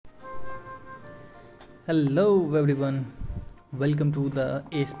Hello everyone, welcome to the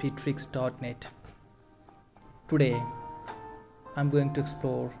AspTricks.net. Today I'm going to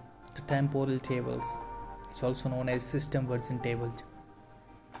explore the temporal tables. It's also known as System-Versioned Tables.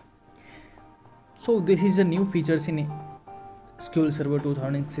 So this is a new features in SQL Server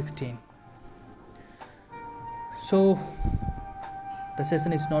 2016. So the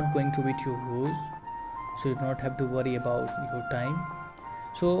session is not going to be too huge, so you do not have to worry about your time.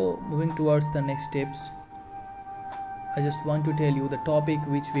 So moving towards the next steps, I just want to tell you the topic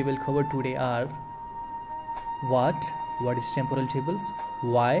which we will cover today are what is temporal tables,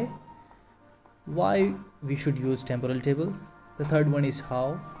 why we should use temporal tables. The third one is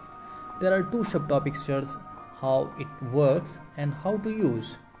how. There are two subtopics here, how it works and how to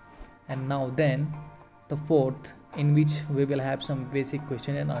use. And now then the fourth, in which we will have some basic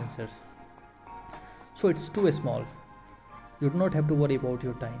question and answers. So it's too small. You do not have to worry about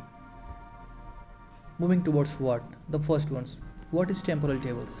your time. Moving towards what? The first ones. What is temporal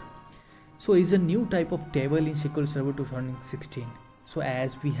tables? So is a new type of table in SQL Server 2016. So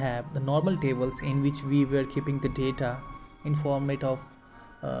as we have the normal tables in which we were keeping the data in format of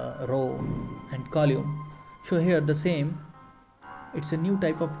row and column. So here the same. It's a new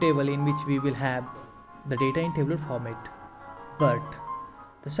type of table in which we will have the data in tabular format. But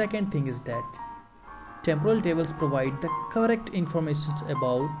the second thing is that temporal tables provide the correct information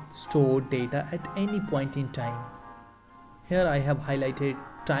about stored data at any point in time. Here I have highlighted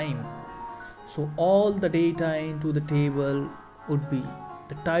time. So all the data into the table would be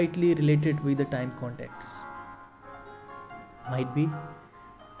tightly related with the time context. Might be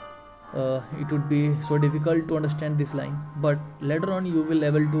it would be so difficult to understand this line, but later on you will be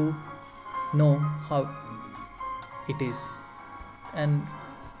able to know how it is. And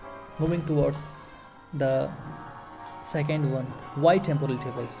moving towards the second one, why temporal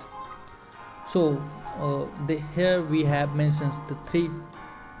tables? So here we have mentioned the three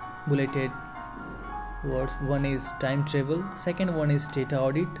bulleted words. One is time travel, second one is data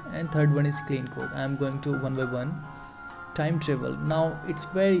audit, and third one is clean code. I am going to one by one. Time travel. Now it's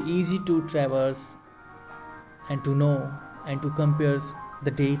very easy to traverse and to know and to compare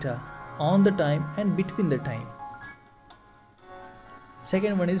the data on the time and between the time.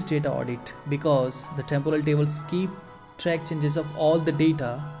 Second one is data audit, because the temporal tables keep track changes of all the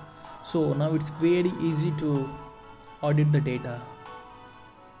data. So now it's very easy to audit the data.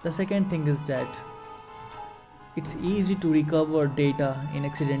 The second thing is that it's easy to recover data in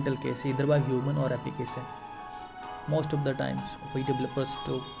accidental case, either by human or application. Most of the times we developers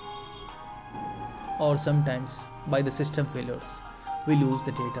do, or sometimes by the system failures we lose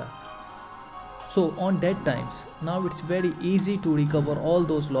the data. So on that times, now it's very easy to recover all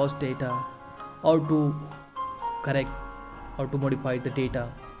those lost data or to correct or to modify the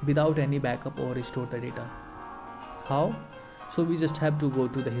data without any backup or restore the data. How? So we just have to go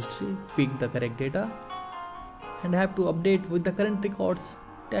to the history, pick the correct data and have to update with the current records.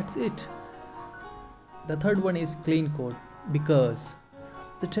 That's it. The third one is clean code, because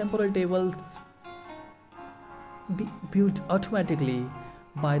the temporal tables be built automatically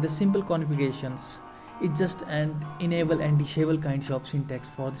by the simple configurations. It just enable and disable kinds of syntax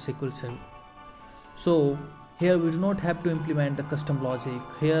for the SQL Server. So here we do not have to implement the custom logic.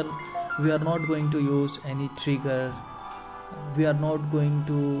 Here we are not going to use any trigger. We are not going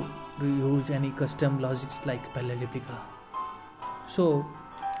to use any custom logics like parallel replica. So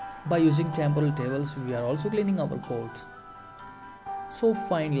by using temporal tables, we are also cleaning our codes. So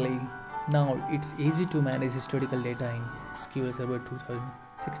finally, now it's easy to manage historical data in SQL Server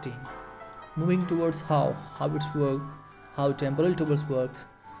 2016. Moving towards how it's work, how temporal tables works.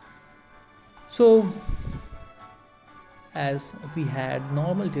 So as we had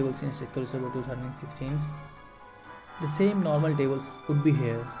normal tables in SQL Server 2016, the same normal tables would be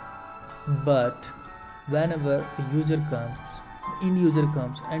here. But whenever a end user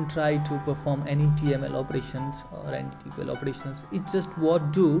comes and try to perform any TML operations or any SQL operations, it just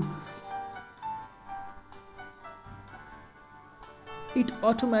what do? It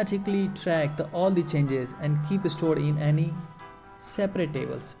automatically track all the changes and keep stored in any separate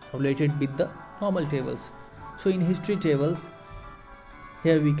tables related with the normal tables. So in history tables,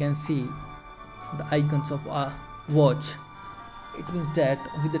 here we can see the icons of a watch. It means that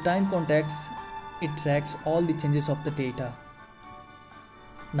with the time context, it tracks all the changes of the data.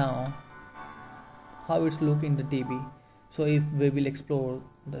 Now how it's look in the DB. So if we will explore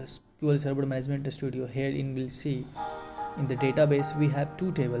the SQL Server Management Studio, herein we'll see in the database we have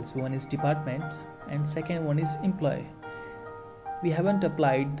two tables. One is departments and second one is employee. We haven't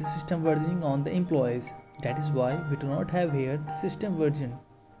applied the system versioning on the employees. That is why we do not have here the system version,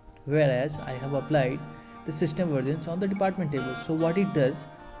 whereas I have applied the system versions on the department table. So what it does,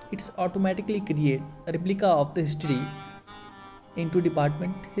 it's automatically create a replica of the history into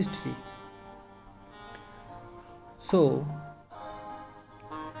department history. So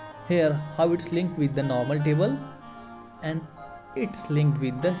here how it's linked with the normal table and it's linked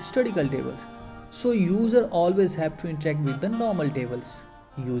with the historical tables. So user always have to interact with the normal tables.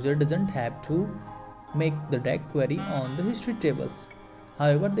 User doesn't have to make the direct query on the history tables.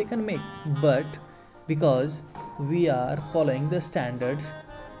 However, they can make, but because we are following the standards,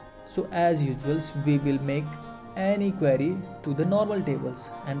 so as usual we will make any query to the normal tables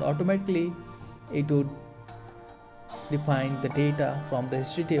and automatically it would define the data from the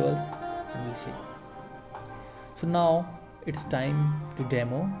history tables and we'll see. So now it's time to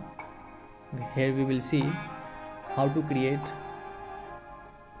demo. Here we will see how to create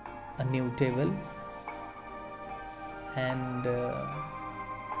a new table, and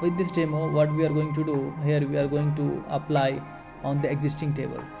with this demo what we are going to do here, we are going to apply on the existing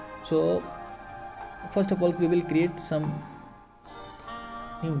table. So first of all we will create some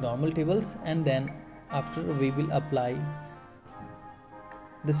new normal tables and then after we will apply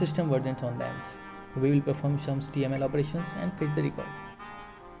the system versions on them. We will perform some HTML operations and fetch the record.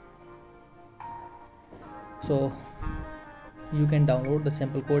 So you can download the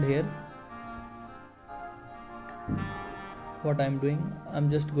sample code here. What I'm doing,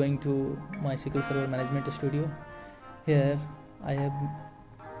 I'm just going to my SQL Server Management Studio. Here I have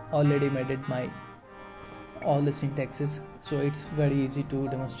already made my all the syntaxes, so it's very easy to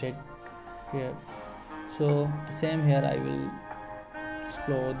demonstrate here. So the same here I will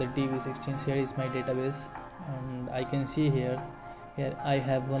explore the DB16. Here is my database and I can see here I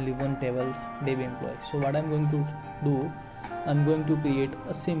have only one tables DB employee. So what I'm going to do, I'm going to create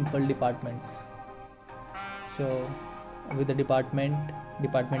a simple departments. So with the department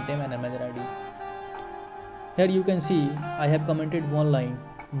name and manager ID. Here you can see I have commented one line,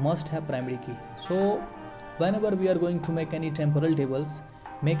 must have primary key. So whenever we are going to make any temporal tables,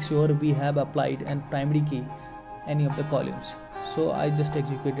 make sure we have applied and primary key any of the columns. So I just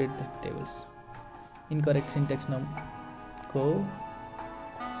executed the tables. Incorrect syntax now go.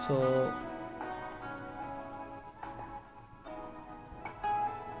 So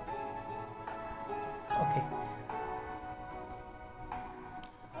okay.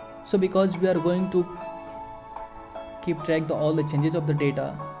 So because we are going to keep track of all the changes of the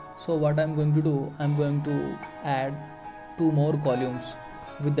data, so what I'm going to do, I'm going to add 2 more columns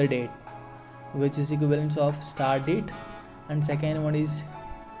with the date, which is equivalent of start date, and second one is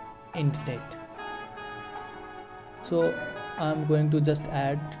end date. So I'm going to just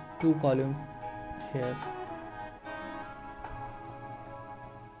add 2 columns here.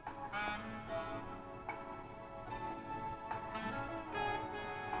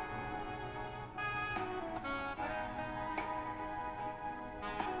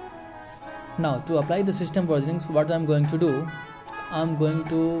 Now to apply the system versionings, what I'm going to do, I'm going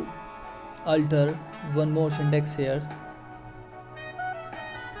to alter one more syntax here.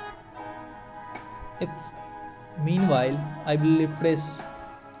 If meanwhile I will refresh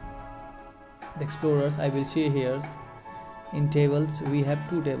the explorers, I will see here in tables we have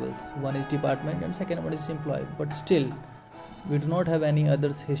 2 tables, one is department and second one is employee, but still we do not have any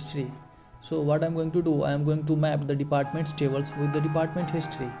others history. So what I'm going to do, I am going to map the departments tables with the department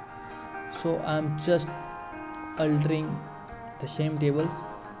history. So I'm just altering the same tables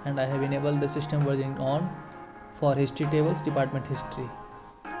and I have enabled the system version on for history tables, department history.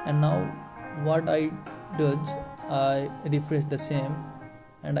 And now what I do is I refresh the same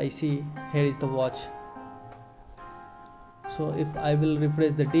and I see here is the watch. So if I will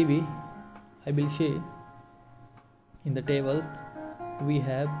refresh the DB, I will see in the tables we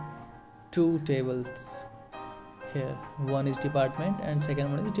have 2 tables here, one is department and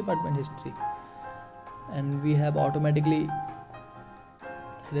second one is department history, and we have automatically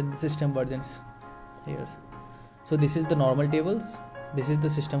added the system versions here. So this is the normal tables, this is the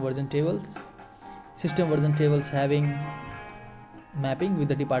system version tables. System version tables having mapping with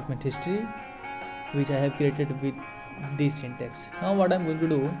the department history, which I have created with this syntax. Now what I'm going to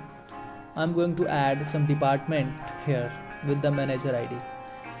do, I'm going to add some department here with the manager ID.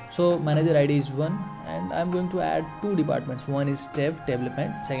 So manager ID is 1 and I'm going to add 2 departments, one is dev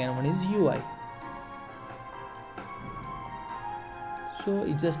development, second one is UI. So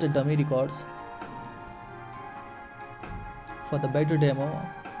it's just a dummy records. For the better demo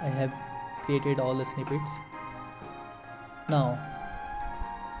I have created all the snippets. Now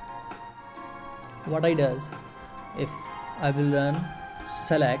what I does, if I will run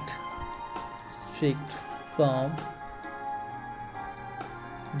select strict from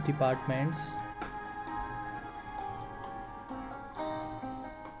departments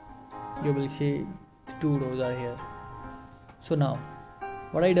you will see two rows are here. So now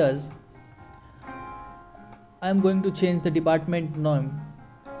what I does, I am going to change the department name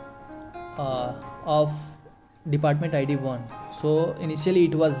of department ID 1. So initially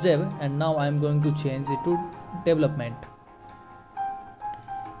it was dev and now I am going to change it to development.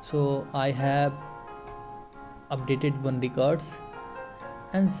 So I have updated one records,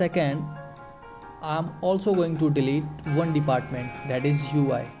 and second I am also going to delete one department, that is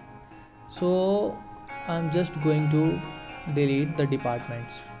UI. So I am just going to delete the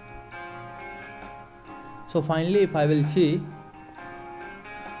departments. So finally if I will see,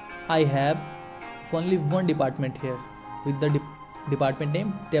 I have only one department here with the department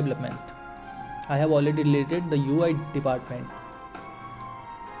name development. I have already deleted the UI department.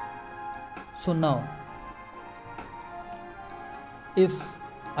 So now if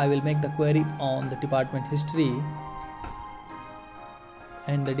I will make the query on the department history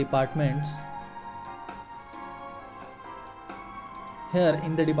and the departments, here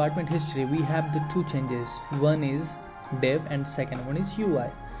in the department history we have the two changes, one is dev and second one is UI.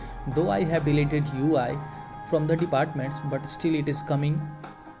 Though I have deleted UI from the departments, but still it is coming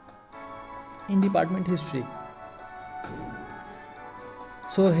in department history.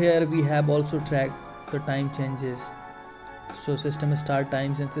 So here we have also tracked the time changes. So system start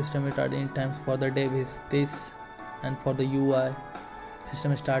times and system start end times for the dev is this, and for the UI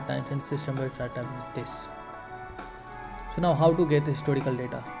system start times and system start time is this. So now how to get historical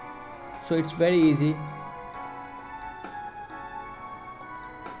data? So it's very easy,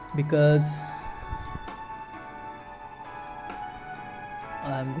 because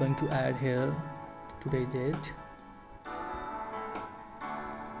I am going to add here today's date,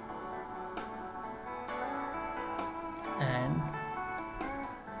 and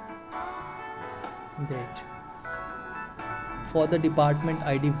date. For the department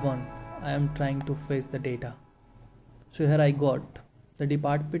ID 1 I am trying to fetch the data. So here I got the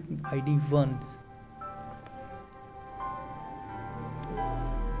department ID 1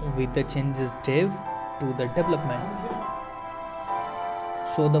 with the changes dev to the development.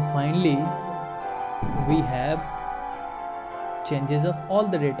 So the finally we have changes of all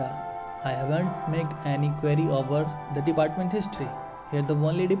the data. I haven't made any query over the department history. Here the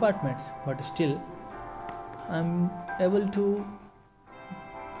only departments, but still I'm able to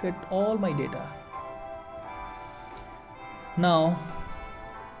get all my data. Now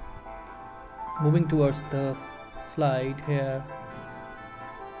moving towards the slide here.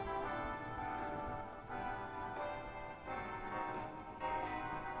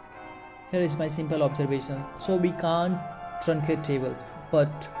 Here is my simple observation. So we can't truncate tables,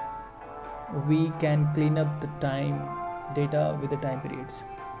 but we can clean up the time data with the time periods.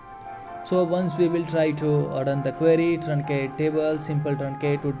 So once we will try to run the query truncate table, simple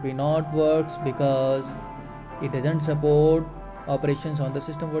truncate would be not works because it doesn't support operations on the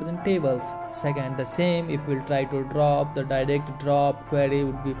system version tables. Second, the same if we'll try to drop, the direct drop query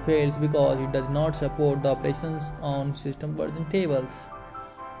would be fails because it does not support the operations on system version tables.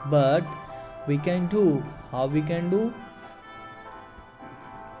 But we can do, how we can do?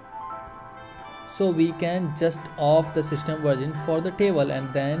 So we can just off the system version for the table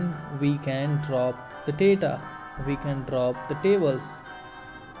and then we can drop the data, we can drop the tables.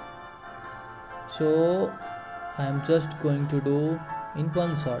 So I am just going to do in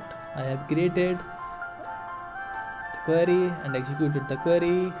one shot. I have created the query and executed the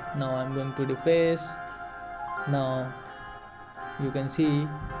query. Now I am going to refresh. Now you can see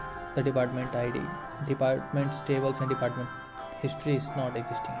the department ID, departments tables and department history is not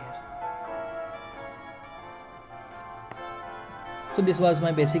existing here. So this was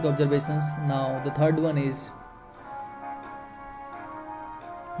my basic observations. Now the third one is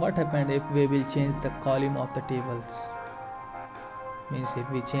what happened if we will change the column of the tables. Means if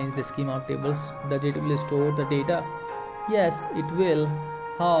we change the schema of tables, does it will store the data? Yes, it will.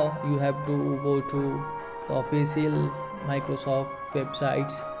 How? You have to go to the official Microsoft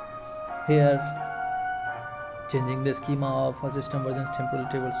websites. Here changing the schema of a system versions temporal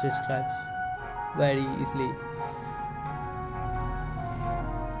tables describes very easily.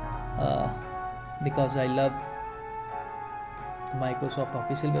 Because I love Microsoft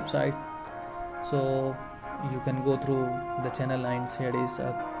official website, so you can go through the channel lines. Here is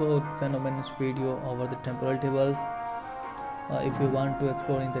a code phenomenal video over the temporal tables. If you want to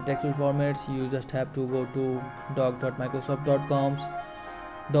explore in the textual formats, you just have to go to doc.microsoft.com.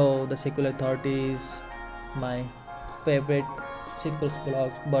 Though the SQL Authority is my favorite SQL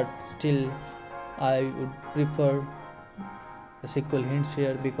blogs, but still I would prefer the SQL hints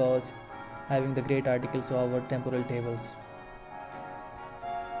here because having the great articles over temporal tables.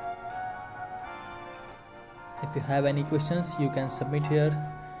 If you have any questions, you can submit here.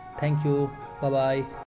 Thank you. Bye bye.